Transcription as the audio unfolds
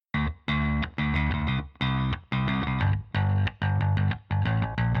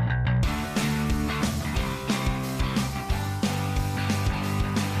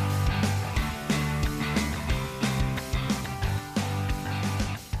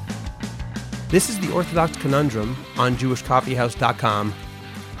This is the Orthodox Conundrum on JewishCoffeehouse.com.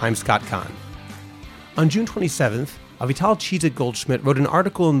 I'm Scott Kahn. On June 27th, Avital Chizhik-Goldschmidt wrote an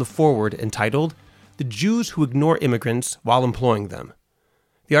article in the foreword entitled, "The Jews Who Ignore Immigrants While Employing Them."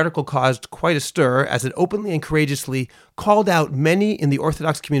 The article caused quite a stir as it openly and courageously called out many in the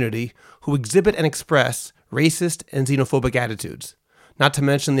Orthodox community who exhibit and express racist and xenophobic attitudes, not to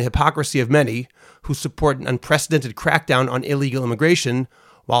mention the hypocrisy of many who support an unprecedented crackdown on illegal immigration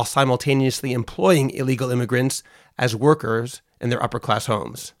while simultaneously employing illegal immigrants as workers in their upper-class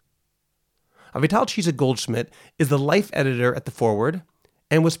homes. Avital Chizhik-Goldschmidt is the life editor at the Forward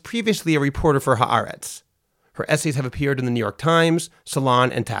and was previously a reporter for Haaretz. Her essays have appeared in the New York Times,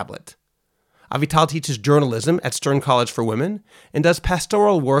 Salon, and Tablet. Avital teaches journalism at Stern College for Women and does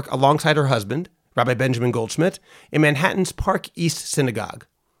pastoral work alongside her husband, Rabbi Benjamin Goldschmidt, in Manhattan's Park East Synagogue.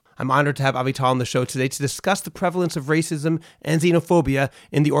 I'm honored to have Avital on the show today to discuss the prevalence of racism and xenophobia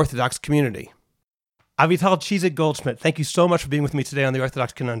in the Orthodox community. Avital Chizhik-Goldschmidt, thank you so much for being with me today on the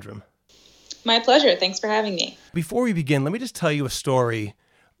Orthodox Conundrum. My pleasure. Thanks for having me. Before we begin, let me just tell you a story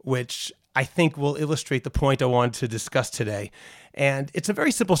which I think will illustrate the point I wanted to discuss today. And it's a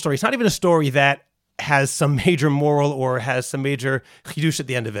very simple story. It's not even a story that has some major moral or has some major chidush at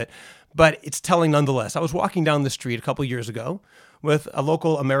the end of it, but it's telling nonetheless. I was walking down the street a couple years ago with a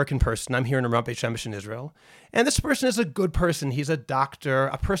local American person. I'm here in Ramat Beit Shemesh in Israel. And this person is a good person. He's a doctor,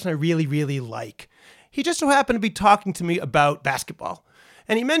 a person I really, really like. He just so happened to be talking to me about basketball.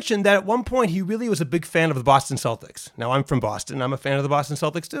 And he mentioned that at one point he really was a big fan of the Boston Celtics. Now, I'm from Boston. I'm a fan of the Boston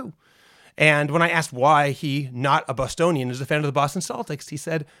Celtics too. And when I asked why he, not a Bostonian, is a fan of the Boston Celtics, he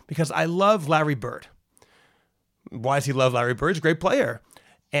said, because I love Larry Bird. Why does he love Larry Bird? He's a great player.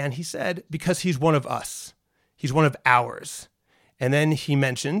 And he said, because he's one of us. He's one of ours. And then he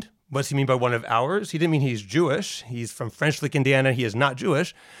mentioned, what does he mean by one of ours? He didn't mean he's Jewish. He's from French Lick, Indiana. He is not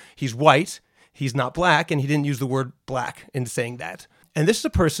Jewish. He's white. He's not black. And he didn't use the word black in saying that. And this is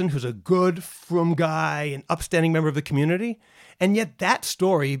a person who's a good, frum guy, an upstanding member of the community. And yet that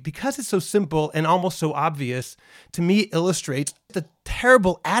story, because it's so simple and almost so obvious, to me illustrates the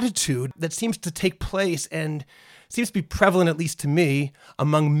terrible attitude that seems to take place and seems to be prevalent, at least to me,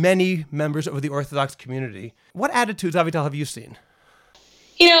 among many members of the Orthodox community. What attitudes, Avital, have you seen?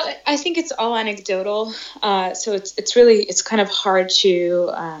 You know, I think it's all anecdotal, so it's kind of hard to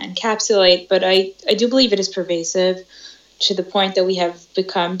encapsulate, but I do believe it is pervasive to the point that we have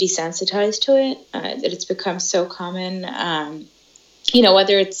become desensitized to it, that it's become so common.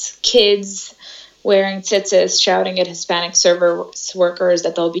 Whether it's kids wearing tzitzis, shouting at Hispanic service workers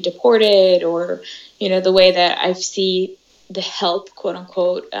that they'll be deported, or, the way that I see the help, quote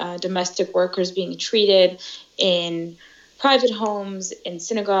unquote, domestic workers being treated in private homes, in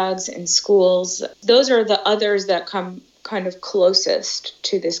synagogues, in schools. Those are the others that come kind of closest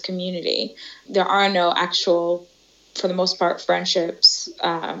to this community. There are no actual, for the most part, friendships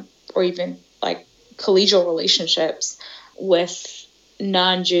or even like collegial relationships with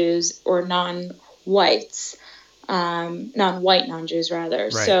non-Jews or non-whites, non-white non-Jews rather.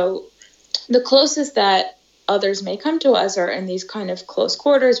 Right. So the closest that others may come to us are in these kind of close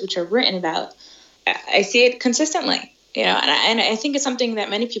quarters, which are written about. I see it consistently, and I think it's something that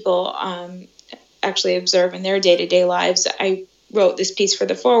many people actually observe in their day-to-day lives. I wrote this piece for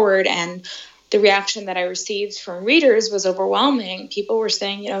the Forward, and the reaction that I received from readers was overwhelming. People were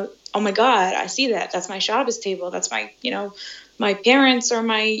saying, oh my God, I see that. That's my Shabbos table. That's my, my parents or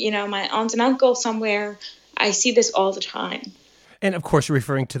my, my aunt and uncle somewhere. I see this all the time. And of course, you're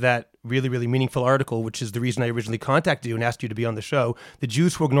referring to that really, really meaningful article, which is the reason I originally contacted you and asked you to be on the show, "The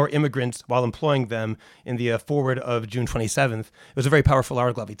Jews Who Ignore Immigrants While Employing Them," in the forward of June 27th. It was a very powerful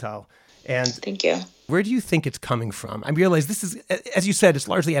article, Avital. And thank you. Where do you think it's coming from? I realize this is, as you said, it's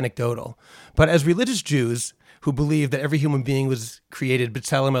largely anecdotal. But as religious Jews who believe that every human being was created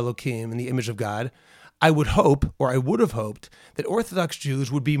b'tselem Elokim, in the image of God, I would hope, or I would have hoped, that Orthodox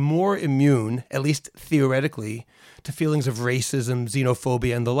Jews would be more immune, at least theoretically, to feelings of racism,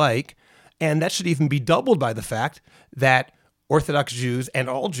 xenophobia, and the like. And that should even be doubled by the fact that Orthodox Jews and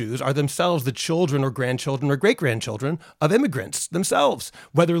all Jews are themselves the children or grandchildren or great-grandchildren of immigrants themselves.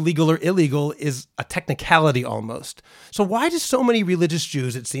 Whether legal or illegal is a technicality almost. So why do so many religious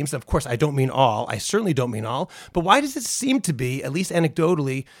Jews, it seems, of course I don't mean all, I certainly don't mean all, but why does it seem to be, at least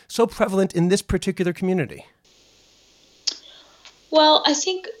anecdotally, so prevalent in this particular community? Well, I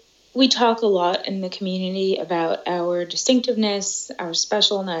think we talk a lot in the community about our distinctiveness, our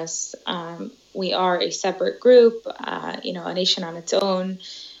specialness. We are a separate group, a nation on its own.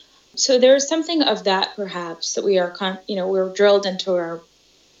 So there's something of that, perhaps, that we are, we're drilled into our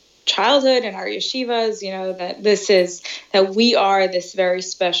childhood and our yeshivas, that we are this very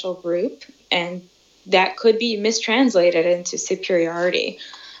special group, and that could be mistranslated into superiority.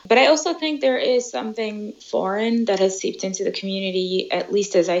 But I also think there is something foreign that has seeped into the community, at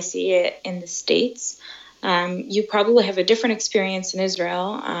least as I see it in the States. You probably have a different experience in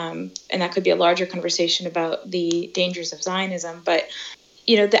Israel, and that could be a larger conversation about the dangers of Zionism. But,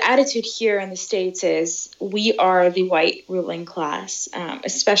 the attitude here in the States is we are the white ruling class,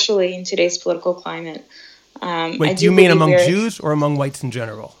 especially in today's political climate. Wait, do you mean among Jews or among whites in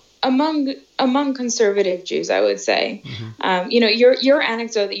general? Among conservative Jews, I would say. Mm-hmm. Your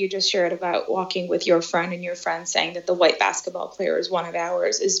anecdote that you just shared about walking with your friend and your friend saying that the white basketball player is one of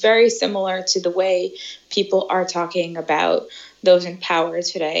ours is very similar to the way people are talking about those in power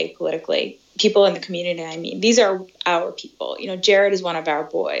today politically. People in the community, I mean. These are our people. Jared is one of our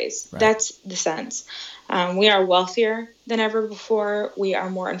boys. Right. That's the sense. We are wealthier than ever before. We are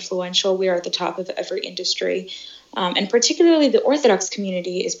more influential. We are at the top of every industry. And particularly the Orthodox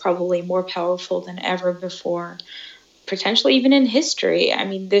community is probably more powerful than ever before, potentially even in history. I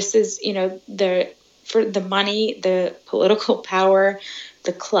mean, this is, for the money, the political power,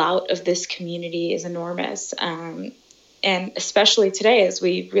 the clout of this community is enormous. And especially today, as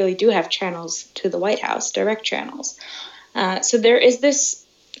we really do have channels to the White House, direct channels. So there is this,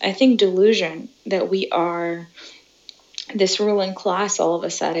 I think, delusion that we are this ruling class all of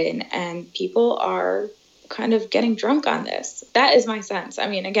a sudden, and people are kind of getting drunk on this. That is my sense. I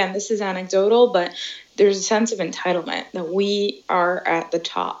mean, again, this is anecdotal, but there's a sense of entitlement that we are at the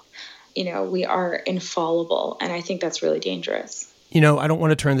top. We are infallible, and I think that's really dangerous. I don't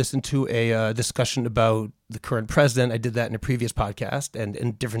want to turn this into a discussion about the current president. I did that in a previous podcast, and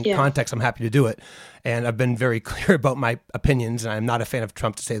in different contexts, I'm happy to do it. And I've been very clear about my opinions, and I'm not a fan of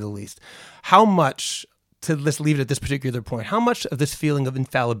Trump, to say the least. How much, let's leave it at this particular point, how much of this feeling of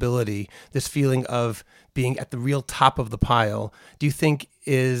infallibility, this feeling of being at the real top of the pile, do you think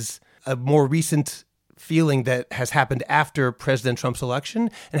is a more recent feeling that has happened after President Trump's election?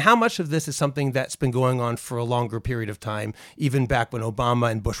 And how much of this is something that's been going on for a longer period of time, even back when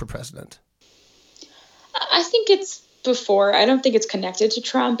Obama and Bush were president? I think it's before. I don't think it's connected to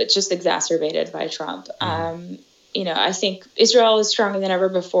Trump. It's just exacerbated by Trump. Mm-hmm. I think Israel is stronger than ever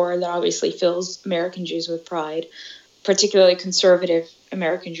before. That obviously fills American Jews with pride, particularly conservative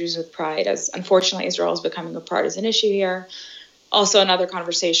American Jews with pride, as unfortunately Israel is becoming a partisan issue here. Also another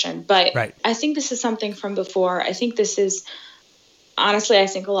conversation. But right. I think this is something from before. I think this is, honestly, I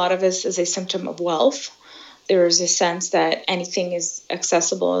think a lot of this is a symptom of wealth. There is a sense that anything is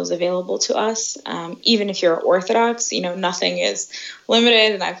accessible, is available to us. Even if you're Orthodox, nothing is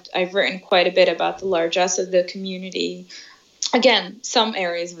limited. And I've written quite a bit about the largesse of the community. Again, some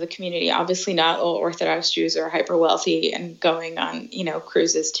areas of the community, obviously not all Orthodox Jews are hyper wealthy and going on,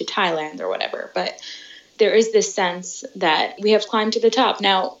 cruises to Thailand or whatever. But there is this sense that we have climbed to the top.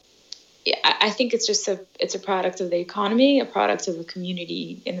 Now, I think it's just it's a product of the economy, a product of the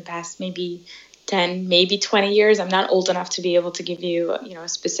community in the past maybe 10, maybe 20 years. I'm not old enough to be able to give you, a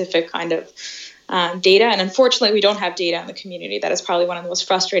specific kind of data. And unfortunately, we don't have data in the community. That is probably one of the most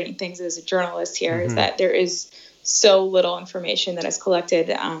frustrating things as a journalist here, mm-hmm. is that there is so little information that is collected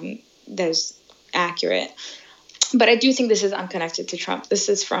that is accurate. But I do think this is unconnected to Trump. This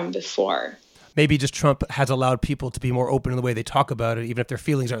is from before. Maybe just Trump has allowed people to be more open in the way they talk about it, even if their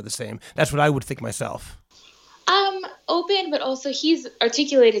feelings are the same. That's what I would think myself. Open, but also he's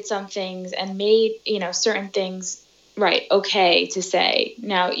articulated some things and made, certain things, right, okay to say.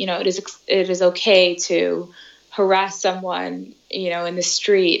 Now, it is okay to harass someone, in the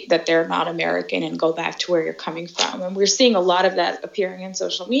street that they're not American and go back to where you're coming from. And we're seeing a lot of that appearing in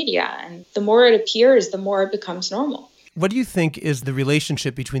social media. And the more it appears, the more it becomes normal. What do you think is the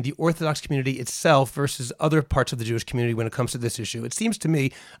relationship between the Orthodox community itself versus other parts of the Jewish community when it comes to this issue? It seems to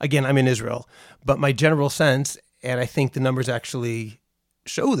me, again, I'm in Israel, but my general sense, and I think the numbers actually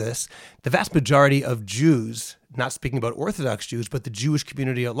show this, the vast majority of Jews, not speaking about Orthodox Jews, but the Jewish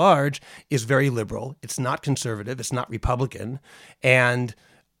community at large, is very liberal. It's not conservative. It's not Republican. And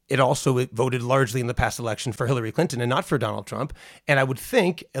it also voted largely in the past election for Hillary Clinton and not for Donald Trump. And I would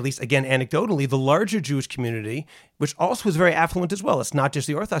think, at least again anecdotally, the larger Jewish community, which also is very affluent as well, it's not just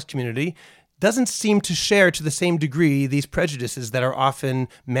the Orthodox community, doesn't seem to share to the same degree these prejudices that are often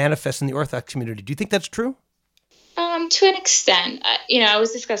manifest in the Orthodox community. Do you think that's true? To an extent. I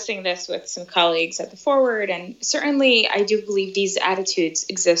was discussing this with some colleagues at the Forward, and certainly I do believe these attitudes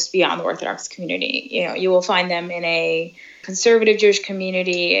exist beyond the Orthodox community. You will find them in a conservative Jewish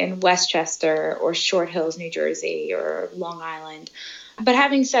community in Westchester or Short Hills, New Jersey, or Long Island. But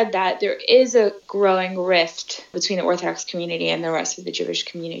having said that, there is a growing rift between the Orthodox community and the rest of the Jewish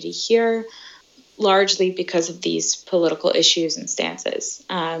community here, largely because of these political issues and stances.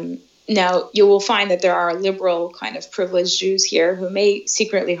 Now, you will find that there are liberal kind of privileged Jews here who may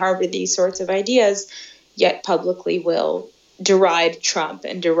secretly harbor these sorts of ideas, yet publicly will deride Trump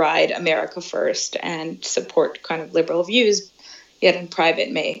and deride America first and support kind of liberal views, yet in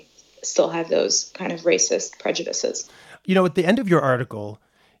private may still have those kind of racist prejudices. You know, at the end of your article,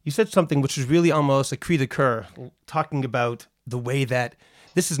 you said something which was really almost a cri de coeur, talking about the way that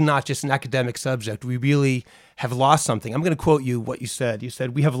this is not just an academic subject. We really have lost something. I'm going to quote you what you said. You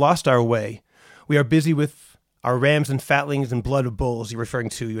said, "We have lost our way. We are busy with our rams and fatlings and blood of bulls." You're referring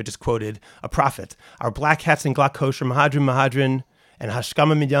to, you had just quoted a prophet. "Our black hats and glock kosher, mahadrin, and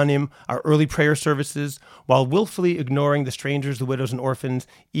hashkama midyanim, our early prayer services, while willfully ignoring the strangers, the widows, and orphans,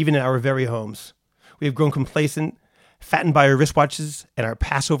 even in our very homes. We have grown complacent, fattened by our wristwatches and our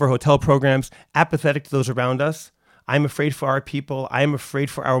Passover hotel programs, apathetic to those around us. I am afraid for our people. I am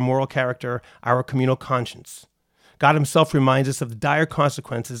afraid for our moral character, our communal conscience." God himself reminds us of the dire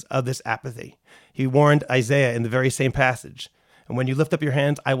consequences of this apathy. He warned Isaiah in the very same passage, "And when you lift up your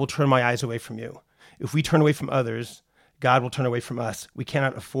hands, I will turn my eyes away from you." If we turn away from others, God will turn away from us. We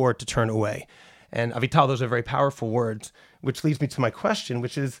cannot afford to turn away. And Avital, those are very powerful words, which leads me to my question,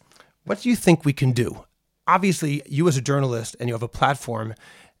 which is, what do you think we can do? Obviously, you as a journalist and you have a platform,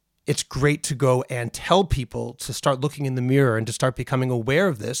 it's great to go and tell people to start looking in the mirror and to start becoming aware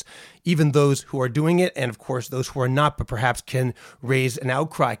of this, even those who are doing it, and of course those who are not, but perhaps can raise an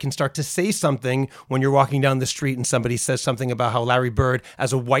outcry, can start to say something when you're walking down the street and somebody says something about how Larry Bird,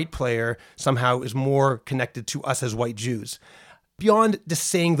 as a white player, somehow is more connected to us as white Jews. Beyond just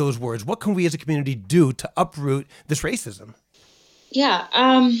saying those words, what can we as a community do to uproot this racism? Yeah,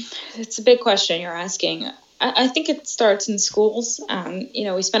 it's a big question you're asking. I think it starts in schools.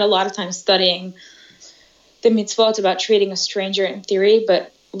 We spend a lot of time studying the mitzvot about treating a stranger in theory,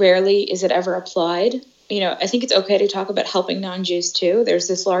 but rarely is it ever applied. I think it's okay to talk about helping non-Jews too. There's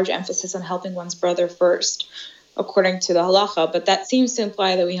this large emphasis on helping one's brother first, according to the halacha, but that seems to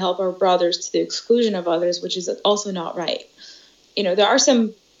imply that we help our brothers to the exclusion of others, which is also not right. There are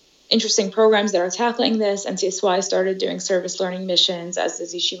some interesting programs that are tackling this. NCSY started doing service learning missions, as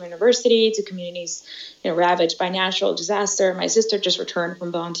does Yeshiva University, to communities ravaged by natural disaster. My sister just returned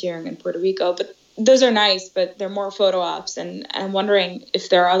from volunteering in Puerto Rico, but those are nice, but they're more photo ops. And I'm wondering if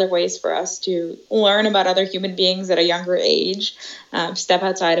there are other ways for us to learn about other human beings at a younger age, step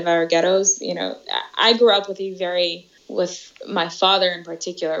outside of our ghettos. I grew up with my father in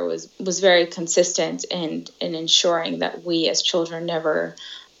particular, was very consistent in ensuring that we as children never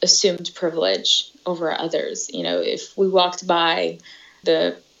assumed privilege over others. If we walked by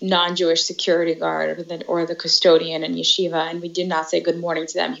the non-Jewish security guard or the custodian in yeshiva and we did not say good morning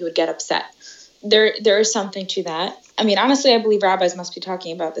to them, he would get upset. There is something to that. I mean, honestly, I believe rabbis must be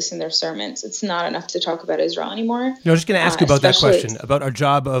talking about this in their sermons. It's not enough to talk about Israel anymore. I was just going to ask you about that question, about our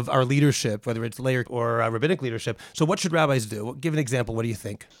job of our leadership, whether it's lay or rabbinic leadership. So what should rabbis do? Give an example. What do you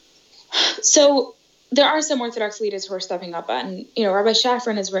think? So there are some Orthodox leaders who are stepping up, and Rabbi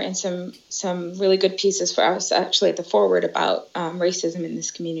Shafran has written some really good pieces for us, actually, at the forward about racism in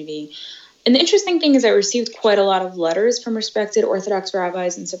this community. And the interesting thing is I received quite a lot of letters from respected Orthodox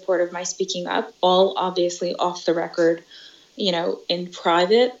rabbis in support of my speaking up, all obviously off the record, in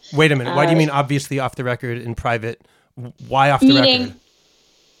private. Wait a minute. Why do you mean obviously off the record in private? Why off the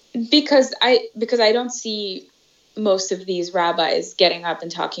record? Because I don't see most of these rabbis getting up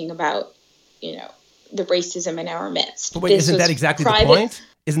and talking about, the racism in our midst. But wait, isn't that exactly the point?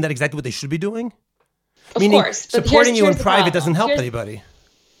 Isn't that exactly what they should be doing? Of course. Supporting you in private doesn't help anybody.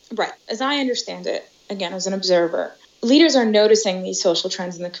 Right. As I understand it, again, as an observer, leaders are noticing these social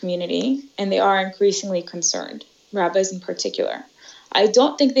trends in the community, and they are increasingly concerned, rabbis in particular. I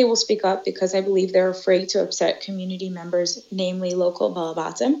don't think they will speak up because I believe they're afraid to upset community members, namely local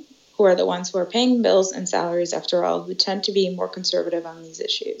balabatim, who are the ones who are paying bills and salaries, after all, who tend to be more conservative on these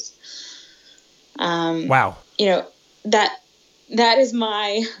issues. Wow. That is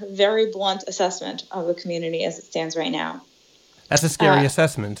my very blunt assessment of the community as it stands right now. That's a scary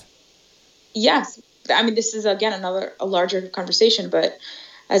assessment. Yes. I mean, this is, again, a larger conversation, but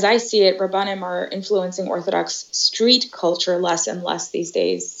as I see it, Rabbanim are influencing Orthodox street culture less and less these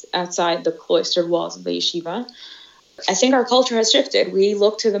days outside the cloistered walls of the yeshiva. I think our culture has shifted. We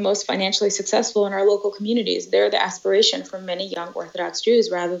look to the most financially successful in our local communities. They're the aspiration for many young Orthodox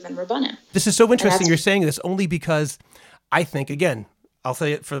Jews rather than Rabbanim. This is so interesting you're saying this, only because I think, again, I'll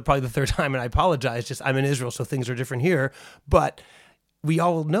say it for probably the third time, and I apologize, just I'm in Israel, so things are different here. But we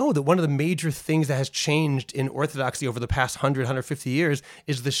all know that one of the major things that has changed in Orthodoxy over the past 100, 150 years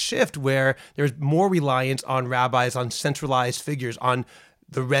is the shift where there's more reliance on rabbis, on centralized figures, on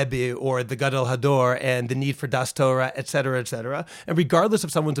the Rebbe or the Gadol Hador, and the need for Das Torah, et cetera, et cetera. And regardless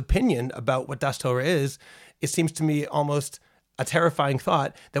of someone's opinion about what Das Torah is, it seems to me almost a terrifying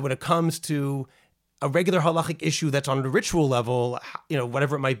thought that when it comes to a regular halachic issue that's on the ritual level,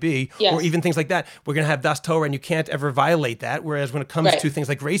 whatever it might be, Yes. or even things like that, we're going to have Das Torah and you can't ever violate that. Whereas when it comes Right. to things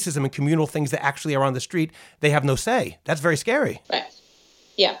like racism and communal things that actually are on the street, they have no say. That's very scary. Right.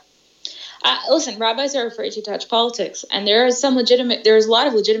 Yeah. Listen, rabbis are afraid to touch politics, and there's a lot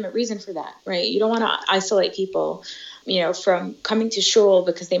of legitimate reason for that, right? You don't want to isolate people, from coming to shul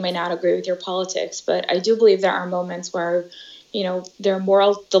because they may not agree with your politics. But I do believe there are moments where, there are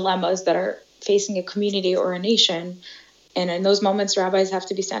moral dilemmas that are facing a community or a nation. And in those moments, rabbis have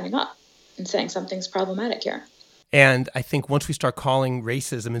to be standing up and saying something's problematic here. And I think once we start calling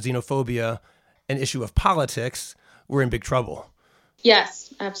racism and xenophobia an issue of politics, we're in big trouble.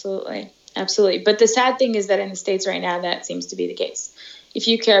 Yes, absolutely. Absolutely. But the sad thing is that in the States right now, that seems to be the case. If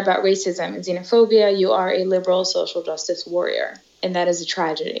you care about racism and xenophobia, you are a liberal social justice warrior. And that is a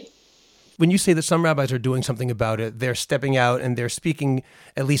tragedy. When you say that some rabbis are doing something about it, they're stepping out and they're speaking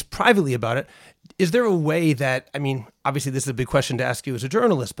at least privately about it. Is there a way that, obviously this is a big question to ask you as a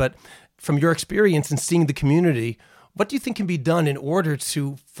journalist, but from your experience in seeing the community, what do you think can be done in order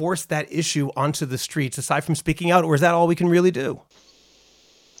to force that issue onto the streets, aside from speaking out, or is that all we can really do?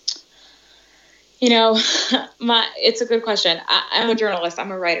 It's a good question. I'm a journalist.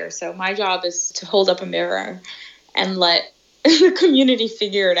 I'm a writer. So my job is to hold up a mirror and let the community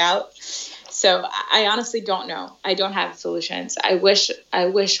figure it out. So I honestly don't know. I don't have solutions. I wish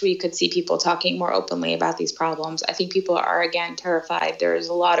we could see people talking more openly about these problems. I think people are, again, terrified. There's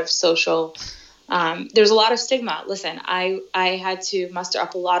a lot of there's a lot of stigma. Listen, I had to muster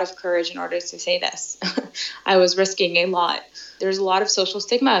up a lot of courage in order to say this. I was risking a lot. There's a lot of social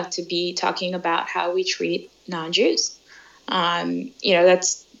stigma to be talking about how we treat non-Jews.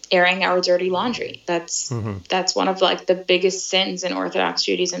 That's airing our dirty laundry. That's one of the biggest sins in Orthodox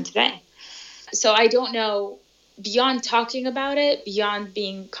Judaism today. So I don't know, beyond talking about it, beyond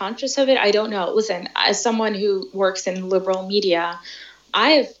being conscious of it, I don't know. Listen, as someone who works in liberal media,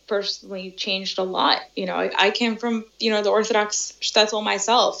 I have personally changed a lot. I came from, the Orthodox shtetl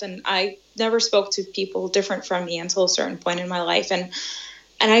myself, and I never spoke to people different from me until a certain point in my life. And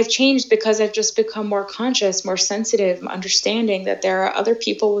I've changed because I've just become more conscious, more sensitive, understanding that there are other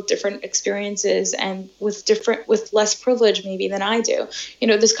people with different experiences and with less privilege maybe than I do.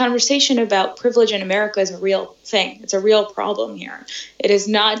 This conversation about privilege in America is a real thing. It's a real problem here. It is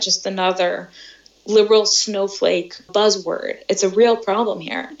not just another liberal snowflake buzzword. It's a real problem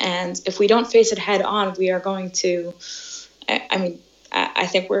here. And if we don't face it head on, we are going to, I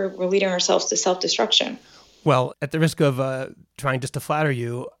think we're leading ourselves to self-destruction. Well, at the risk of trying just to flatter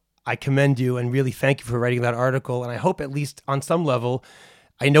you, I commend you and really thank you for writing that article. And I hope at least on some level,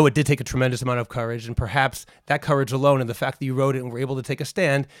 I know it did take a tremendous amount of courage, and perhaps that courage alone and the fact that you wrote it and were able to take a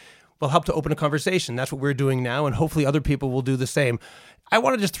stand will help to open a conversation. That's what we're doing now, and hopefully other people will do the same. I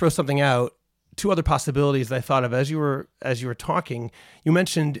want to just throw something out. Two other possibilities that I thought of as you were talking. You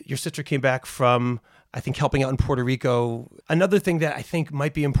mentioned your sister came back from, I think, helping out in Puerto Rico. Another thing that I think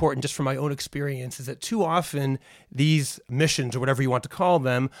might be important just from my own experience is that too often these missions, or whatever you want to call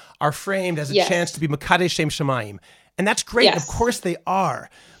them, are framed as a chance to be Mekadesh Shem Shamayim. And that's great. Yes. Of course they are.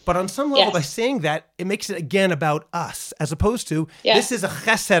 But on some level, by saying that, it makes it again about us, as opposed to this is a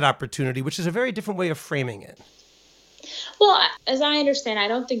chesed opportunity, which is a very different way of framing it. Well, as I understand, I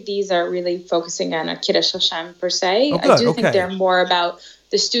don't think these are really focusing on a Kiddush Hashem per se. Oh, good. I do think they're more about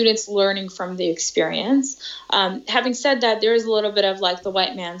the students learning from the experience. Having said that, there is a little bit of the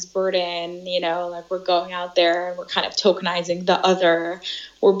white man's burden, we're going out there and we're kind of tokenizing the other.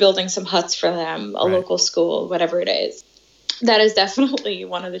 We're building some huts for them, a local school, whatever it is. That is definitely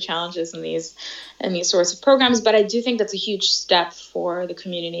one of the challenges in these sorts of programs. But I do think that's a huge step for the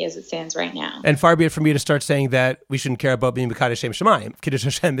community as it stands right now. And far be it from me to start saying that we shouldn't care about being Mekadesh Shem Shamayim. Kiddush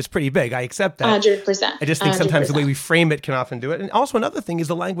Hashem is pretty big. I accept that. 100%. I just think sometimes the way we frame it can often do it. And also another thing is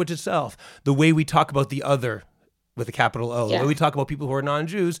the language itself. The way we talk about the other with a capital O. The way we talk about people who are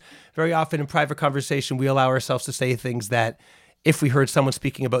non-Jews, very often in private conversation, we allow ourselves to say things that if we heard someone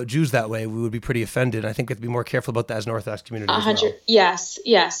speaking about Jews that way, we would be pretty offended. I think we have to be more careful about that as an Orthodox community. 100. Well. Yes.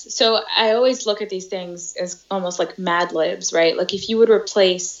 So I always look at these things as almost like Mad Libs, right? Like if you would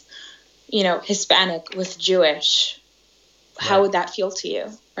replace, Hispanic with Jewish, how would that feel to you,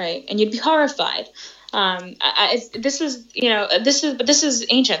 right? And you'd be horrified. This is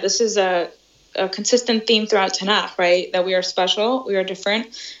ancient. This is a consistent theme throughout Tanakh, right? That we are special, we are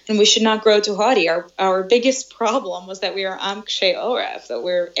different, and we should not grow too haughty. Our biggest problem was that we are am kshe oref, that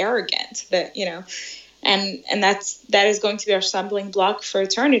we're arrogant, that, and that is going to be our stumbling block for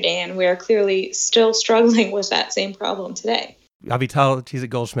eternity, and we are clearly still struggling with that same problem today. Avital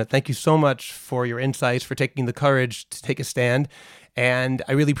Chizhik-Goldschmidt, thank you so much for your insights, for taking the courage to take a stand, and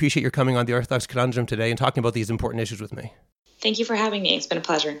I really appreciate your coming on the Orthodox Conundrum today and talking about these important issues with me. Thank you for having me. It's been a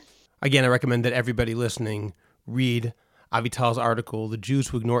pleasure. Again, I recommend that everybody listening read Avital's article, The Jews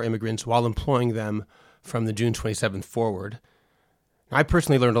Who Ignore Immigrants While Employing Them, from the June 27th forward. I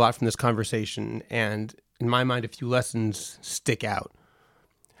personally learned a lot from this conversation, and in my mind, a few lessons stick out.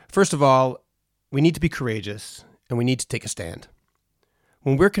 First of all, we need to be courageous, and we need to take a stand.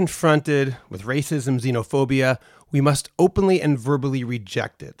 When we're confronted with racism, xenophobia, we must openly and verbally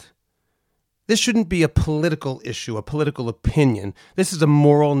reject it. This shouldn't be a political issue, a political opinion. This is a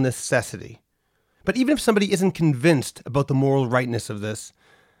moral necessity. But even if somebody isn't convinced about the moral rightness of this,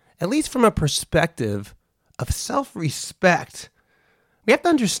 at least from a perspective of self-respect, we have to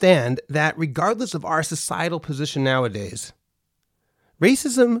understand that regardless of our societal position nowadays,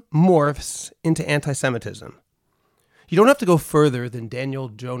 racism morphs into anti-Semitism. You don't have to go further than Daniel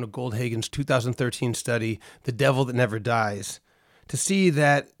Jonah Goldhagen's 2013 study, The Devil That Never Dies, to see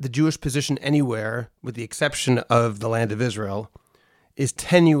that the Jewish position anywhere, with the exception of the land of Israel, is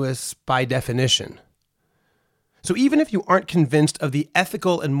tenuous by definition. So even if you aren't convinced of the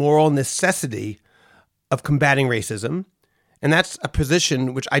ethical and moral necessity of combating racism, and that's a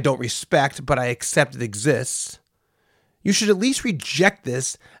position which I don't respect, but I accept it exists, you should at least reject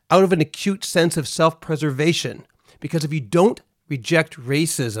this out of an acute sense of self-preservation. Because if you don't reject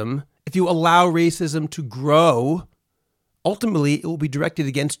racism, if you allow racism to grow, ultimately it will be directed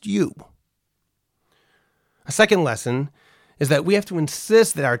against you. A second lesson is that we have to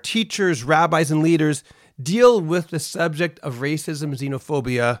insist that our teachers, rabbis, and leaders deal with the subject of racism,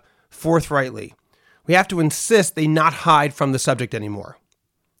 xenophobia forthrightly. We have to insist they not hide from the subject anymore.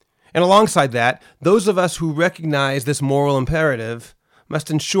 And alongside that, those of us who recognize this moral imperative must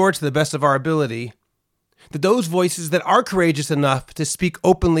ensure to the best of our ability that those voices that are courageous enough to speak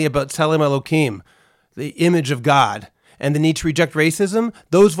openly about Tselem Elokim, the image of God, and the need to reject racism,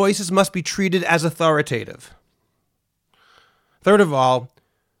 those voices must be treated as authoritative. Third of all,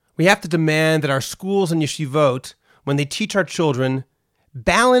 we have to demand that our schools and yeshivot, when they teach our children,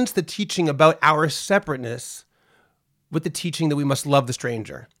 balance the teaching about our separateness with the teaching that we must love the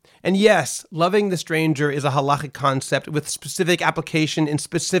stranger. And yes, loving the stranger is a halachic concept with specific application in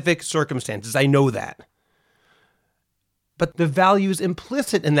specific circumstances. I know that. But the values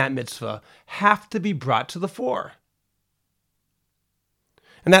implicit in that mitzvah have to be brought to the fore.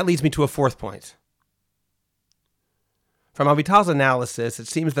 And that leads me to a fourth point. From Avital's analysis, it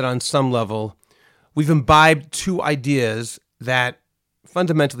seems that on some level, we've imbibed two ideas that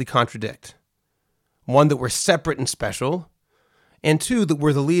fundamentally contradict. One, that we're separate and special, and two, that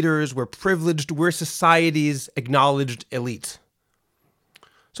we're the leaders, we're privileged, we're society's acknowledged elite.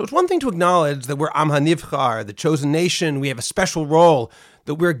 So it's one thing to acknowledge that we're Am HaNivchar, the chosen nation, we have a special role,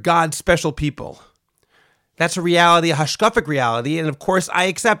 that we're God's special people. That's a reality, a hashkafic reality, and of course I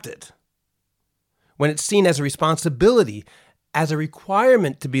accept it. When it's seen as a responsibility, as a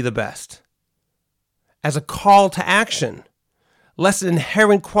requirement to be the best, as a call to action, less an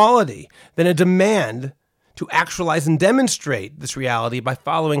inherent quality than a demand to actualize and demonstrate this reality by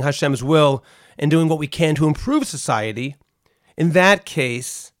following Hashem's will and doing what we can to improve society, in that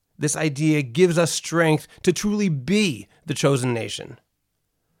case, this idea gives us strength to truly be the chosen nation.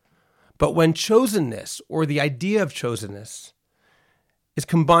 But when chosenness, or the idea of chosenness, is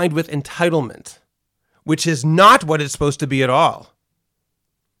combined with entitlement, which is not what it's supposed to be at all,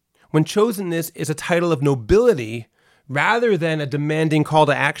 when chosenness is a title of nobility rather than a demanding call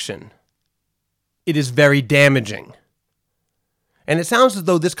to action, it is very damaging. And it sounds as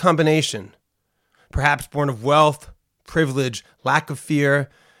though this combination, perhaps born of wealth, privilege, lack of fear,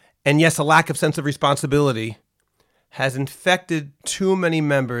 and yes, a lack of sense of responsibility, has infected too many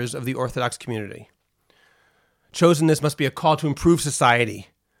members of the Orthodox community. Chosenness must be a call to improve society,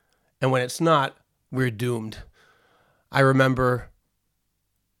 and when it's not, we're doomed. I remember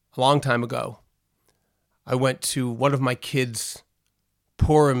a long time ago, I went to one of my kids'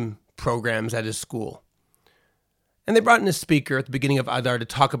 Purim programs at his school. And they brought in a speaker at the beginning of Adar to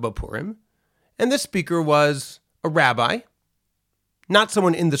talk about Purim. And this speaker was a rabbi, not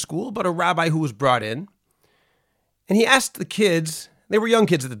someone in the school, but a rabbi who was brought in. And he asked the kids, they were young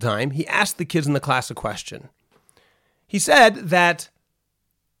kids at the time, he asked the kids in the class a question. He said that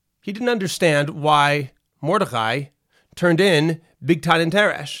he didn't understand why Mordechai turned in Bigtan and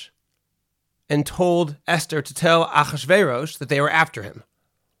Teresh. and told Esther to tell Achashverosh that they were after him.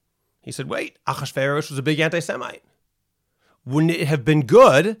 He said, wait, Achashverosh was a big anti-Semite. Wouldn't it have been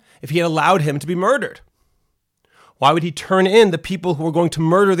good if he had allowed him to be murdered? Why would he turn in the people who were going to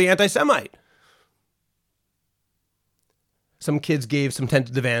murder the anti-Semite? Some kids gave some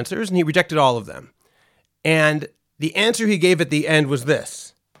tentative answers, and he rejected all of them. And the answer he gave at the end was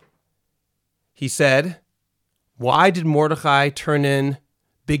this. He said, why did Mordechai turn in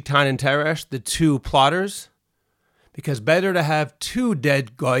Bigtan and Teresh, the two plotters? Because better to have two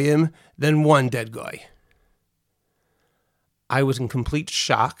dead goyim than one dead goy. I was in complete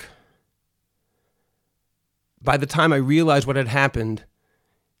shock. By the time I realized what had happened,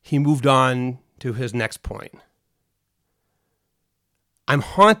 he moved on to his next point. I'm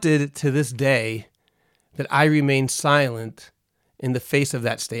haunted to this day that I remained silent in the face of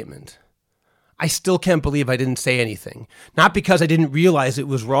that statement. I still can't believe I didn't say anything. Not because I didn't realize it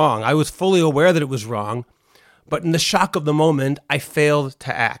was wrong. I was fully aware that it was wrong. But in the shock of the moment, I failed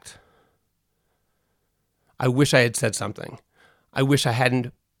to act. I wish I had said something. I wish I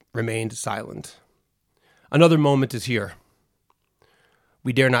hadn't remained silent. Another moment is here.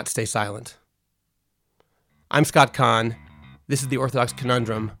 We dare not stay silent. I'm Scott Kahn. This is the Orthodox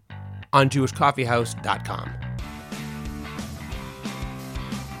Conundrum on JewishCoffeehouse.com.